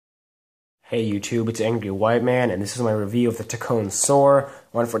Hey YouTube, it's Angry White Man, and this is my review of the Tacon Soar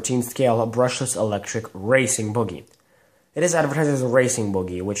 1/14 scale brushless electric racing boogie. It is advertised as a racing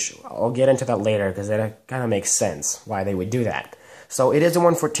boogie, which I'll get into that later because that kind of makes sense why they would do that. So it is a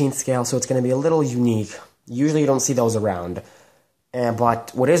 1/14 scale, so it's going to be a little unique. Usually you don't see those around.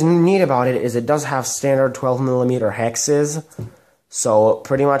 But what is neat about it is it does have standard 12mm hexes, so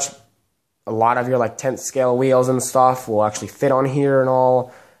pretty much a lot of your like 10th scale wheels and stuff will actually fit on here and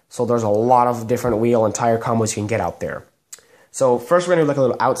all. So there's a lot of different wheel and tire combos you can get out there. So first we're going to look at a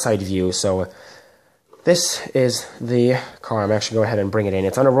little outside view. So this is the car. I'm actually going to go ahead and bring it in.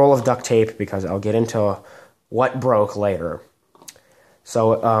 It's on a roll of duct tape because I'll get into what broke later.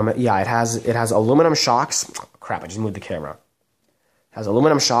 So yeah, it has aluminum shocks. Crap, I just moved the camera. It has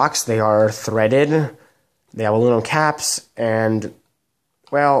aluminum shocks. They are threaded. They have aluminum caps, and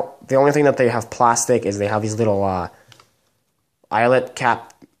well, the only thing that they have plastic is they have these little eyelet cap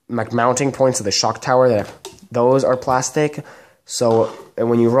like mounting points of the shock tower. Those are plastic. So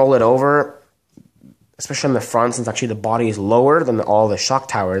when you roll it over, especially in the front, since actually the body is lower than all the shock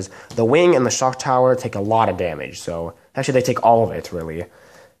towers, the wing and the shock tower take a lot of damage. So actually they take all of it really.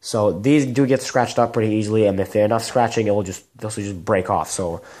 So these do get scratched up pretty easily, and if they're enough scratching, they'll just break off.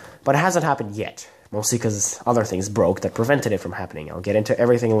 So, but it hasn't happened yet, mostly because other things broke that prevented it from happening. I'll get into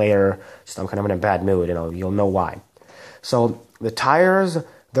everything later. Just I'm kind of in a bad mood, and you'll know why. So the tires,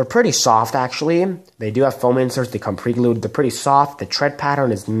 they're pretty soft actually. They do have foam inserts. They come pre-glued. They're pretty soft. The tread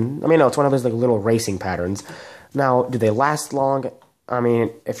pattern is, it's one of those like little racing patterns. Now, do they last long? I mean,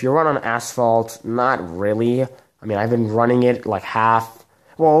 if you run on asphalt, not really. I mean, I've been running it like a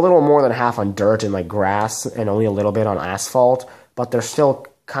little more than half on dirt and like grass, and only a little bit on asphalt, but they're still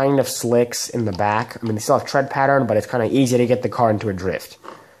kind of slicks in the back. I mean, they still have tread pattern, but it's kind of easy to get the car into a drift.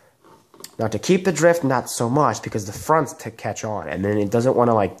 Now, to keep the drift, not so much, because the fronts catch on, and then it doesn't want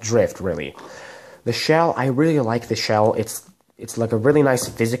to like drift really. The shell, I really like the shell. It's like a really nice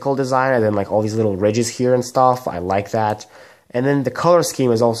physical design, and then like all these little ridges here and stuff. I like that. And then the color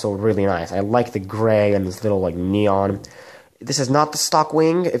scheme is also really nice. I like the gray and this little like neon. This is not the stock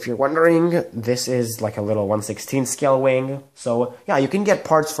wing, if you're wondering. This is like a little 1/16 scale wing. So, yeah, you can get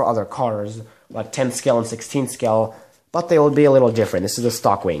parts for other cars, like 10 scale and 16 scale, but they will be a little different. This is the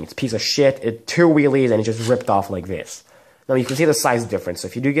stock wing. It's a piece of shit. It's two wheelies, and it just ripped off like this. Now, you can see the size difference. So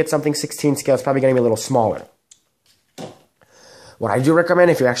if you do get something 16 scale, it's probably going to be a little smaller. What I do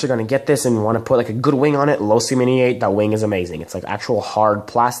recommend, if you're actually going to get this and want to put like a good wing on it, Losi Mini 8, that wing is amazing. It's like actual hard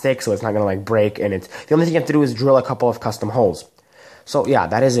plastic, so it's not going to like break, and the only thing you have to do is drill a couple of custom holes. So yeah,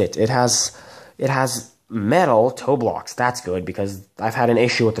 that is it. It has metal toe blocks. That's good, because I've had an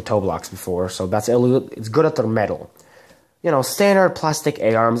issue with the toe blocks before, so it's good that they're metal. Standard plastic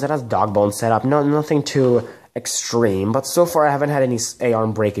A-arms. It has dog bone setup. Nothing too extreme, but so far I haven't had any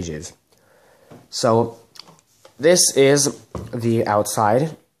A-arm breakages. So this is the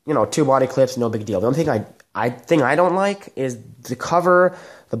outside. Two body clips, no big deal. The only thing I don't like is the cover.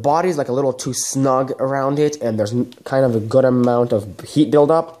 The body's like a little too snug around it, and there's kind of a good amount of heat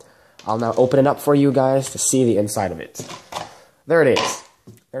buildup. I'll now open it up for you guys to see the inside of it. There it is.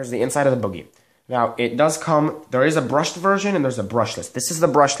 There's the inside of the boogie. Now, it does come, there is a brushed version and there's a brushless. This is the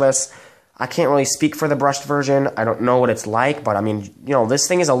brushless. I can't really speak for the brushed version. I don't know what it's like, but I mean, this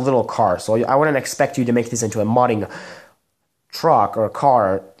thing is a little car, so I wouldn't expect you to make this into a modding truck or a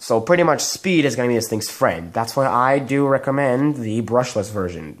car. So pretty much speed is going to be this thing's friend. That's why I do recommend the brushless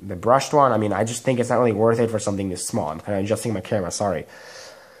version. The brushed one, I just think it's not really worth it for something this small. I'm kind of adjusting my camera, sorry.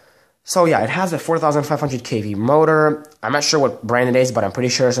 So yeah, it has a 4,500 kV motor. I'm not sure what brand it is, but I'm pretty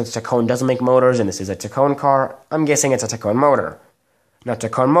sure since Tacon doesn't make motors and this is a Tacon car, I'm guessing it's a Tacon motor. Now,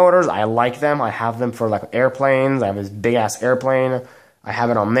 Tacon motors, I like them. I have them for like airplanes. I have this big ass airplane. I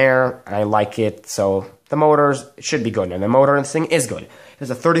have it on there, and I like it. So the motors, it should be good. And the motor in this thing is good. It has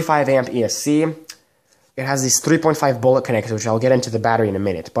a 35 amp ESC. It has these 3.5 bullet connectors, which I'll get into the battery in a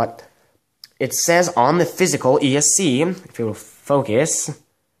minute. But it says on the physical ESC, if it will focus,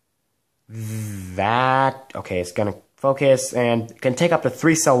 okay, it's gonna focus, and can take up to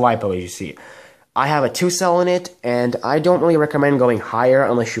 3-cell LiPo, as you see. I have a 2-cell in it, and I don't really recommend going higher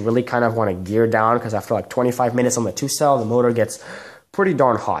unless you really kind of want to gear down, because after like 25 minutes on the 2-cell, the motor gets pretty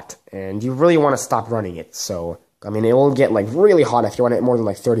darn hot, and you really want to stop running it. So, it will get like really hot if you run it more than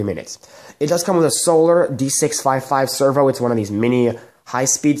like 30 minutes. It does come with a Solar D655 servo. It's one of these mini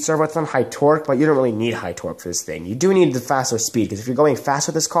high-speed servo. It's on high torque, but you don't really need high torque for this thing. You do need the faster speed, because if you're going fast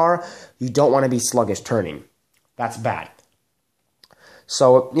with this car, you don't want to be sluggish turning. That's bad.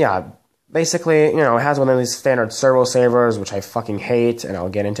 So, yeah, basically, it has one of these standard servo savers, which I fucking hate, and I'll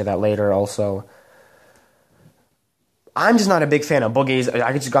get into that later also. I'm just not a big fan of buggies.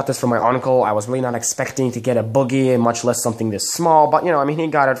 I just got this from my uncle. I was really not expecting to get a buggy, much less something this small. But, you know, I mean, he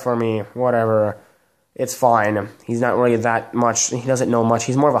got it for me. Whatever. It's fine. He's not really that much. He doesn't know much.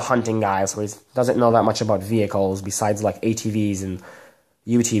 He's more of a hunting guy, so he doesn't know that much about vehicles besides, like, ATVs and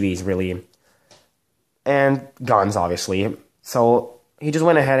UTVs, really. And guns, obviously. So he just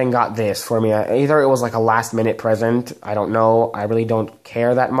went ahead and got this for me. Either it was, like, a last-minute present. I don't know. I really don't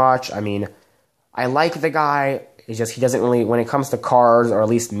care that much. I mean, I like the guy. It's just he doesn't really, when it comes to cars, or at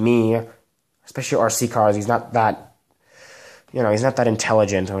least me, especially RC cars, he's not that, you know, he's not that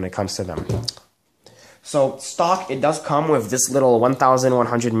intelligent when it comes to them. So, stock, it does come with this little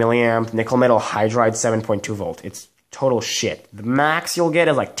 1100 milliamp nickel metal hydride 7.2 volt. It's total shit. The max you'll get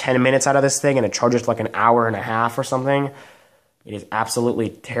is like 10 minutes out of this thing, and it charges for like an hour and a half or something. It is absolutely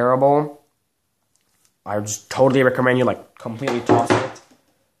terrible. I just totally recommend you, like, completely toss it.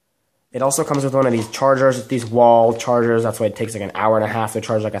 It also comes with one of these chargers, these wall chargers. That's why it takes like an hour and a half to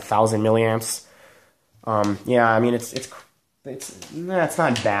charge like 1,000 milliamps. Yeah, I mean, it's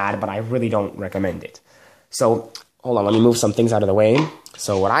not bad, but I really don't recommend it. So, hold on, let me move some things out of the way.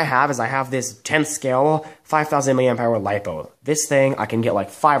 So what I have is I have this 10th scale, 5,000 milliamp hour LiPo. This thing, I can get like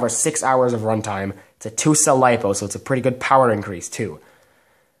 5 or 6 hours of runtime. It's a 2-cell LiPo, so it's a pretty good power increase too.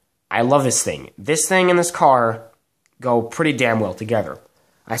 I love this thing. This thing and this car go pretty damn well together.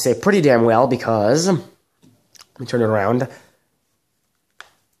 I say pretty damn well because, let me turn it around,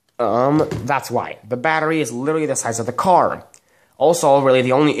 that's why. The battery is literally the size of the car. Also, really,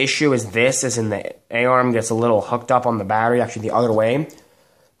 the only issue is this, is in the A-arm gets a little hooked up on the battery, actually the other way.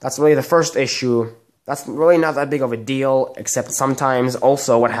 That's really the first issue. That's really not that big of a deal, except sometimes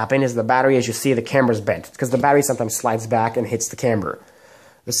also what happened is the battery, as you see, the camber's bent, because the battery sometimes slides back and hits the camber.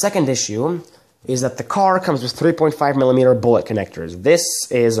 The second issue is that the car comes with 3.5mm bullet connectors. This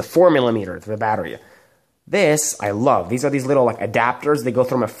is a 4mm for the battery. This, I love. These are these little, like, adapters. They go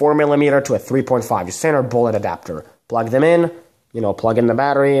from a 4mm to a 3.5. Just standard bullet adapter. Plug them in, you know, plug in the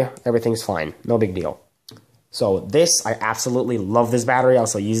battery. Everything's fine. No big deal. So this, I absolutely love this battery. I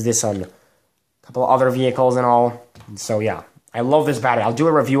also use this on a couple of other vehicles and all. So, yeah. I love this battery. I'll do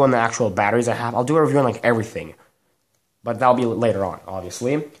a review on the actual batteries I have. I'll do a review on, like, everything. But that'll be later on,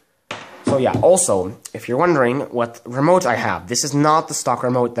 obviously. So yeah, also, if you're wondering what remote I have, this is not the stock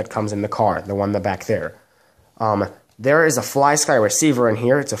remote that comes in the car, the one back there. There is a FlySky receiver in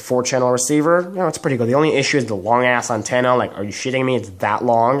here. It's a 4-channel receiver. You know, it's pretty good. The only issue is the long-ass antenna. Like, are you shitting me? It's that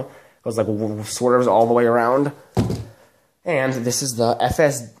long. It goes, like, swerves all the way around. And this is the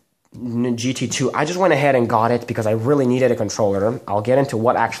FS GT2. I just went ahead and got it because I really needed a controller. I'll get into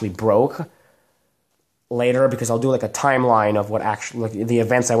what actually broke later, because I'll do like a timeline of what actually, like, the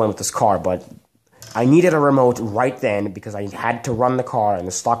events I went with this car, but I needed a remote right then because I had to run the car, and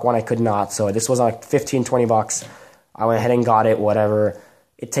the stock one I could not, so this was like 15, 20 bucks. I went ahead and got it, whatever.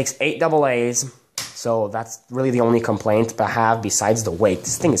 It takes 8 AA's, so that's really the only complaint I have besides the weight.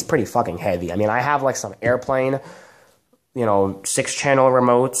 This thing is pretty fucking heavy. I mean, I have like some airplane, you know, 6-channel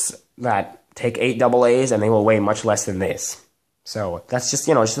remotes that take 8 AA's, and they will weigh much less than this. So that's just,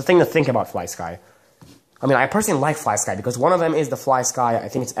 you know, just a thing to think about, FlySky. I mean, I personally like FlySky because one of them is the FlySky, I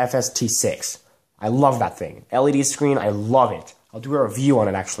think it's FST6. I love that thing. LED screen, I love it. I'll do a review on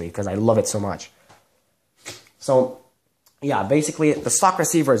it, actually, because I love it so much. So, yeah, basically, the stock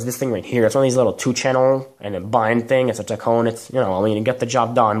receiver is this thing right here. It's one of these little 2-channel and a bind thing. It's a Tacon. It's, you know, I mean, you get the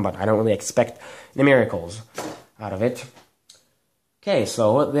job done, but I don't really expect the miracles out of it. Okay,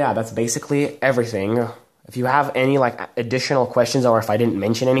 so, yeah, that's basically everything. If you have any, like, additional questions, or if I didn't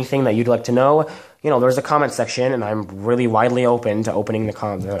mention anything that you'd like to know, you know, there's a comment section, and I'm really widely open to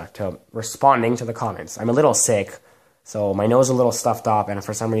to responding to the comments. I'm a little sick, so my nose is a little stuffed up, and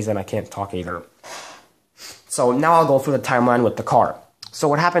for some reason I can't talk either. So now I'll go through the timeline with the car. So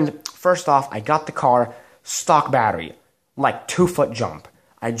what happened, first off, I got the car, stock battery, like 2-foot jump.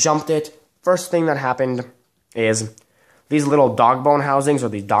 I jumped it. First thing that happened is these little dog bone housings, or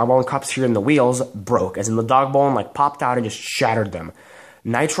these dog bone cups here in the wheels, broke, as in the dog bone, like, popped out and just shattered them.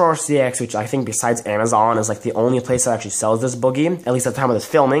 Nitro RCX, which I think besides Amazon is like the only place that actually sells this buggy, at least at the time of this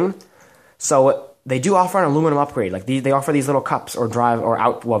filming. So they do offer an aluminum upgrade. Like, they offer these little cups or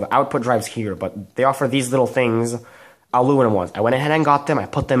the output drives here, but they offer these little things, aluminum ones. I went ahead and got them. I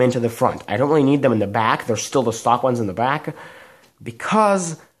put them into the front. I don't really need them in the back. They're still the stock ones in the back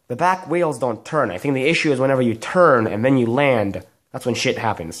because the back wheels don't turn. I think the issue is whenever you turn and then you land, that's when shit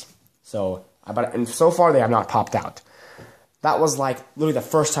happens. So, and so far they have not popped out. That was like literally the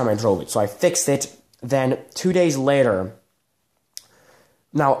first time I drove it. So I fixed it. Then 2 days later.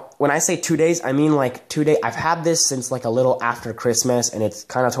 Now, when I say 2 days, I mean like 2 days. I've had this since like a little after Christmas, and it's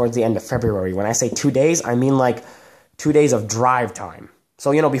kind of towards the end of February. When I say 2 days, I mean like 2 days of drive time. So,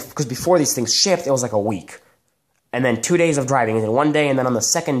 you know, because before these things shipped, it was like a week. And then 2 days of driving, and then 1 day, and then on the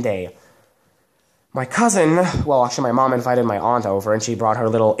second day, my cousin, well, actually my mom invited my aunt over, and she brought her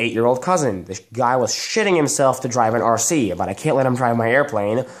little 8-year-old cousin. This guy was shitting himself to drive an RC, but I can't let him drive my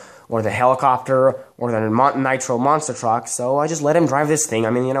airplane, or the helicopter, or the nitro monster truck, so I just let him drive this thing. I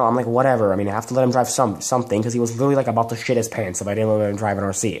mean, you know, I'm like, whatever. I mean, I have to let him drive something, because he was literally, like, about to shit his pants if I didn't let him drive an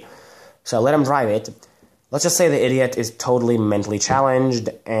RC. So I let him drive it. Let's just say the idiot is totally mentally challenged,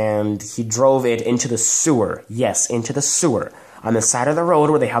 and he drove it into the sewer. Yes, into the sewer. On the side of the road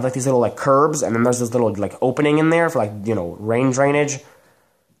where they have, like, these little, like, curbs, and then there's this little, like, opening in there for, like, you know, rain drainage.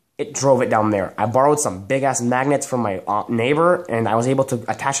 It drove it down there. I borrowed some big-ass magnets from my neighbor, and I was able to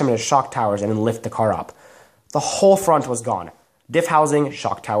attach them to shock towers and then lift the car up. The whole front was gone. Diff housing,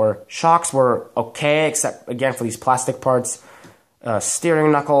 shock tower. Shocks were okay, except, again, for these plastic parts.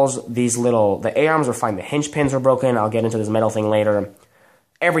 Steering knuckles, the A-arms were fine. The hinge pins were broken. I'll get into this metal thing later.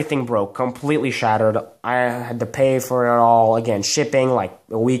 Everything broke, completely shattered. I had to pay for it all. Again, shipping, like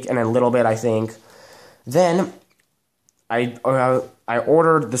a week and a little bit, I think. Then, I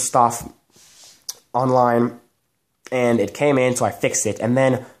ordered the stuff online, and it came in, so I fixed it. And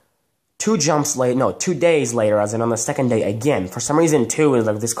then, 2 days later, as in on the second day again, for some reason 2 is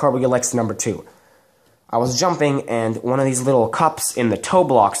like this car likes number 2. I was jumping, and one of these little cups in the toe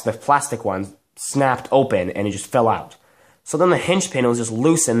blocks, the plastic ones, snapped open, and it just fell out. So then the hinge pin was just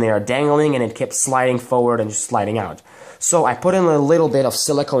loose in there, dangling, and it kept sliding forward and just sliding out. So I put in a little bit of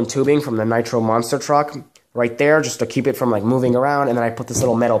silicone tubing from the Nitro Monster truck right there, just to keep it from, like, moving around, and then I put this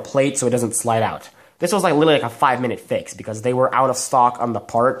little metal plate so it doesn't slide out. This was, like, literally like a 5-minute fix, because they were out of stock on the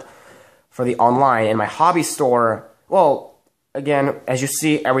part for the online, and my hobby store, well, again, as you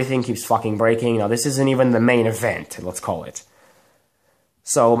see, everything keeps fucking breaking. Now, this isn't even the main event, let's call it.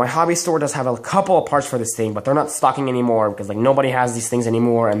 So, my hobby store does have a couple of parts for this thing, but they're not stocking anymore, because, like, nobody has these things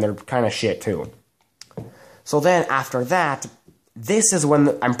anymore, and they're kind of shit, too. So then, after that, this is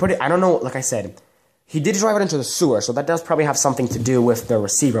when, I don't know, like I said, he did drive it into the sewer, so that does probably have something to do with the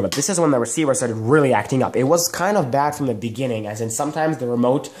receiver, but this is when the receiver started really acting up. It was kind of bad from the beginning, as in sometimes the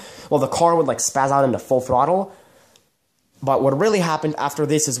remote, well, the car would, like, spaz out into full throttle. But what really happened after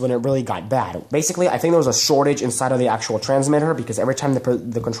this is when it really got bad. Basically, I think there was a shortage inside of the actual transmitter, because every time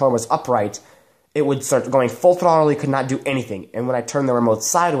the controller was upright, it would start going full throttle, it could not do anything. And when I turned the remote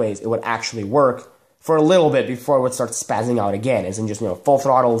sideways, it would actually work for a little bit before it would start spazzing out again, as in just, you know, full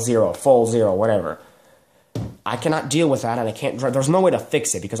throttle, 0, full 0, whatever. I cannot deal with that, and I can't, there's no way to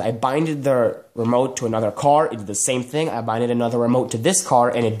fix it, because I binded the remote to another car, it did the same thing, I binded another remote to this car,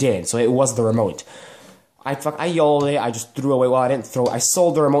 and it didn't, so it was the remote. I yelled it, I just threw away, well, I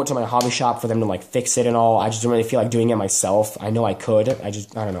sold the remote to my hobby shop for them to, like, fix it and all. I just didn't really feel like doing it myself. I know I could, I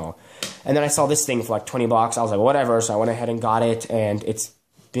don't know. And then I saw this thing for, like, 20 bucks, I was like, whatever, so I went ahead and got it, and it's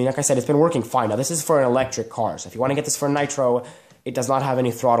been, like I said, it's been working fine. Now, this is for an electric car, so if you want to get this for nitro, it does not have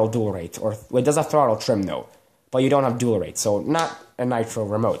any throttle dual rate, or, well, it does have throttle trim, though, but you don't have dual rate, so not a nitro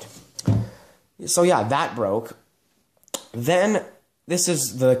remote. So, yeah, that broke. Then, this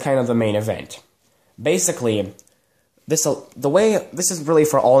is the kind of the main event. Basically, this is really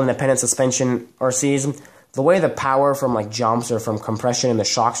for all independent suspension RCs. The way the power from, like, jumps or from compression in the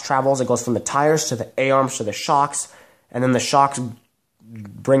shocks travels, it goes from the tires to the A-arms to the shocks, and then the shocks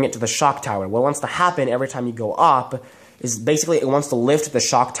bring it to the shock tower. What wants to happen every time you go up is basically it wants to lift the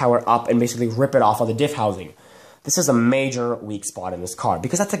shock tower up and basically rip it off of the diff housing. This is a major weak spot in this car,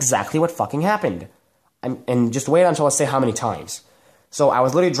 because that's exactly what fucking happened. And just wait until I say how many times. So I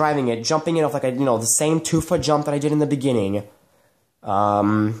was literally driving it, jumping it off like the same 2-foot jump that I did in the beginning.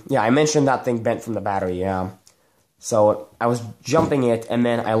 Yeah, I mentioned that thing bent from the battery, yeah. So I was jumping it, and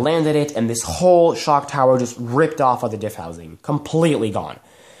then I landed it, and this whole shock tower just ripped off of the diff housing. Completely gone.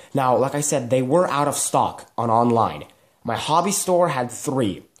 Now, like I said, they were out of stock on online. My hobby store had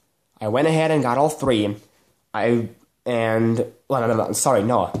 3. I went ahead and got all 3. They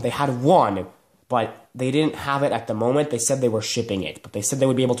had 1, but they didn't have it at the moment. They said they were shipping it, but they said they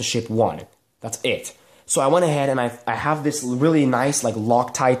would be able to ship 1. That's it. So I went ahead and I have this really nice, like,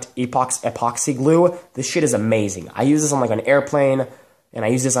 Loctite epoxy glue. This shit is amazing. I use this on, like, an airplane, and I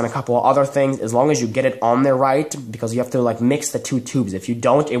use this on a couple of other things, as long as you get it on there right, because you have to, like, mix the 2 tubes. If you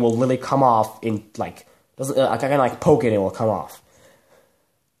don't, it will literally come off in, like, I can, like, poke it and it will come off.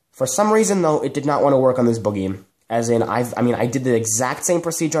 For some reason, though, it did not want to work on this Buggy. As in, I did the exact same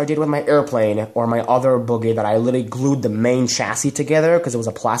procedure I did with my airplane or my other Buggy, that I literally glued the main chassis together because it was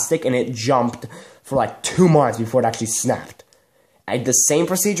a plastic, and it jumped for like 2 months before it actually snapped. I did the same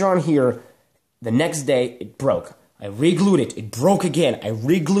procedure on here. The next day, it broke. I re-glued it. It broke again. I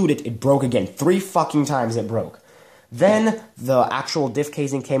re-glued it. It broke again. 3 fucking times it broke. Then the actual diff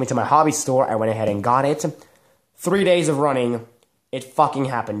casing came into my hobby store. I went ahead and got it. 3 days of running, it fucking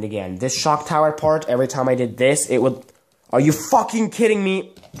happened again. This shock tower part, every time I did this, it would... Are you fucking kidding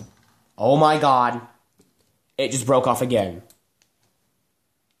me? Oh my god. It just broke off again.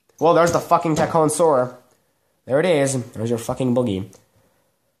 Well, there's the fucking Tacon Soar. There it is. There's your fucking Buggy.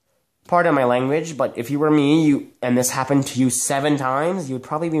 Pardon my language, but if you were me, and this happened to you 7 times, you would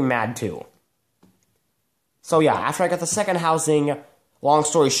probably be mad too. So yeah, after I got the second housing, long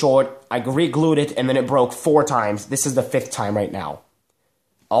story short, I re-glued it and then it broke 4 times. This is the 5th time right now.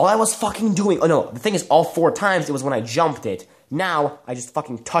 All I was fucking doing... Oh no, the thing is, all 4 times it was when I jumped it. Now, I just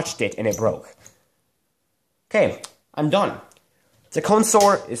fucking touched it and it broke. Okay, I'm done. Tacon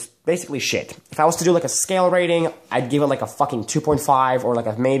Soar is basically shit. If I was to do like a scale rating, I'd give it like a fucking 2.5 or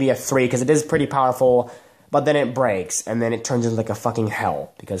like maybe a 3 because it is pretty powerful, but then it breaks and then it turns into like a fucking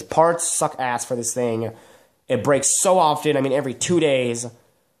hell because parts suck ass for this thing. It breaks so often, I mean every 2 days.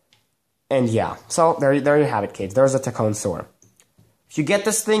 And yeah, so there you have it, kids. There's a Tacon Soar. If you get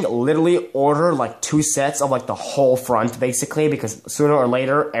this thing, literally order like 2 sets of like the whole front basically because sooner or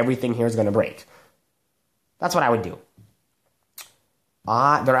later everything here is going to break. That's what I would do.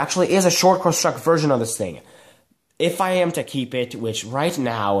 There actually is a short construct version of this thing. If I am to keep it, which right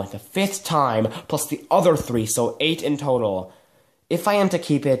now, the 5th time, plus the other 3, so 8 in total. If I am to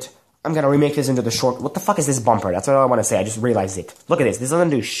keep it, I'm gonna remake this into the short... What the fuck is this bumper? That's what I want to say, I just realized it. Look at this, this doesn't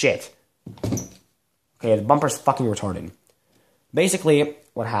do shit. Okay, the bumper's fucking retarded. Basically,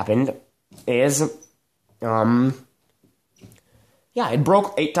 what happened is... Yeah, it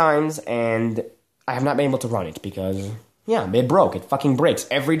broke 8 times, and I have not been able to run it, because... Yeah, it broke. It fucking breaks.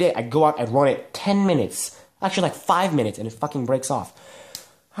 Every day, I go out, I run it 10 minutes. Actually, like 5 minutes, and it fucking breaks off.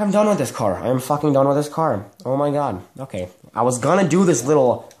 I'm done with this car. I am fucking done with this car. Oh my god. Okay. I was gonna do this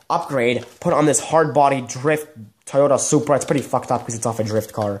little upgrade, put on this hard-body drift Toyota Supra. It's pretty fucked up because it's off a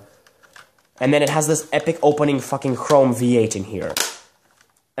drift car. And then it has this epic opening fucking chrome V8 in here.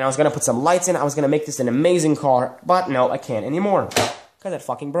 And I was gonna put some lights in. I was gonna make this an amazing car. But no, I can't anymore. Because it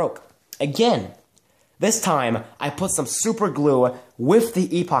fucking broke. Again. This time, I put some super glue with the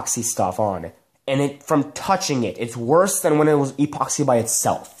epoxy stuff on. And it, from touching it, it's worse than when it was epoxy by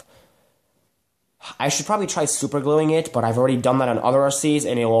itself. I should probably try super gluing it, but I've already done that on other RCs,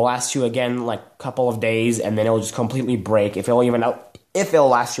 and it will last you again like a couple of days, and then it will just completely break if it'll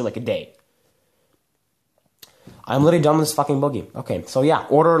last you like a day. I'm literally done with this fucking Buggy. Okay, so yeah,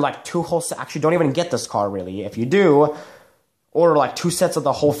 order like 2 whole sets. Actually, don't even get this car really. If you do, order like 2 sets of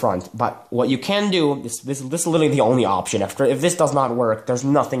the whole front. But what you can do, this is literally the only option. If this does not work, there's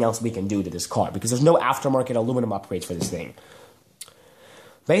nothing else we can do to this car, because there's no aftermarket aluminum upgrades for this thing.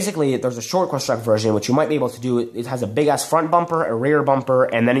 Basically, there's a short construct version, which you might be able to do. It has a big-ass front bumper, a rear bumper,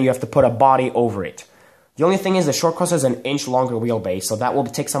 and then you have to put a body over it. The only thing is the short construct is an inch longer wheelbase, so that will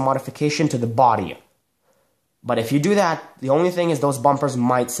take some modification to the body. But if you do that, the only thing is those bumpers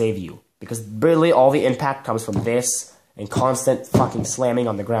might save you, because really all the impact comes from this and constant fucking slamming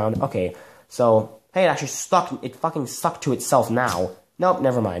on the ground. Okay, so, hey, it actually stuck, it fucking stuck to itself now. Nope,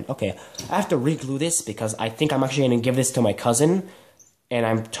 never mind. Okay, I have to re-glue this because I think I'm actually going to give this to my cousin,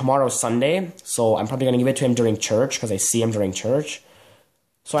 and tomorrow's Sunday, so I'm probably going to give it to him during church, because I see him during church.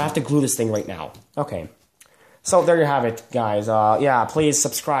 So I have to glue this thing right now. Okay. So there you have it, guys. Yeah, please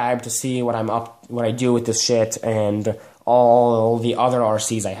subscribe to see what I do with this shit, and all the other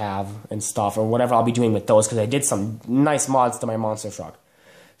RCs I have and stuff, or whatever I'll be doing with those, because I did some nice mods to my monster truck.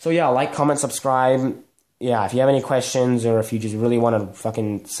 So yeah, like, comment, subscribe. Yeah, if you have any questions, or if you just really want to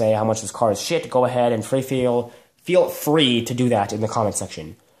fucking say how much this car is shit, go ahead and feel free to do that in the comment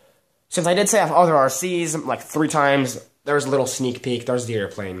section. Since I did say I have other RCs, like 3 times, there's a little sneak peek, there's the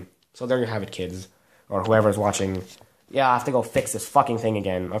airplane. So there you have it, kids. Or whoever's watching. Yeah, I have to go fix this fucking thing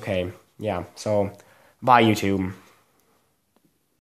again. Okay, yeah, so, bye YouTube.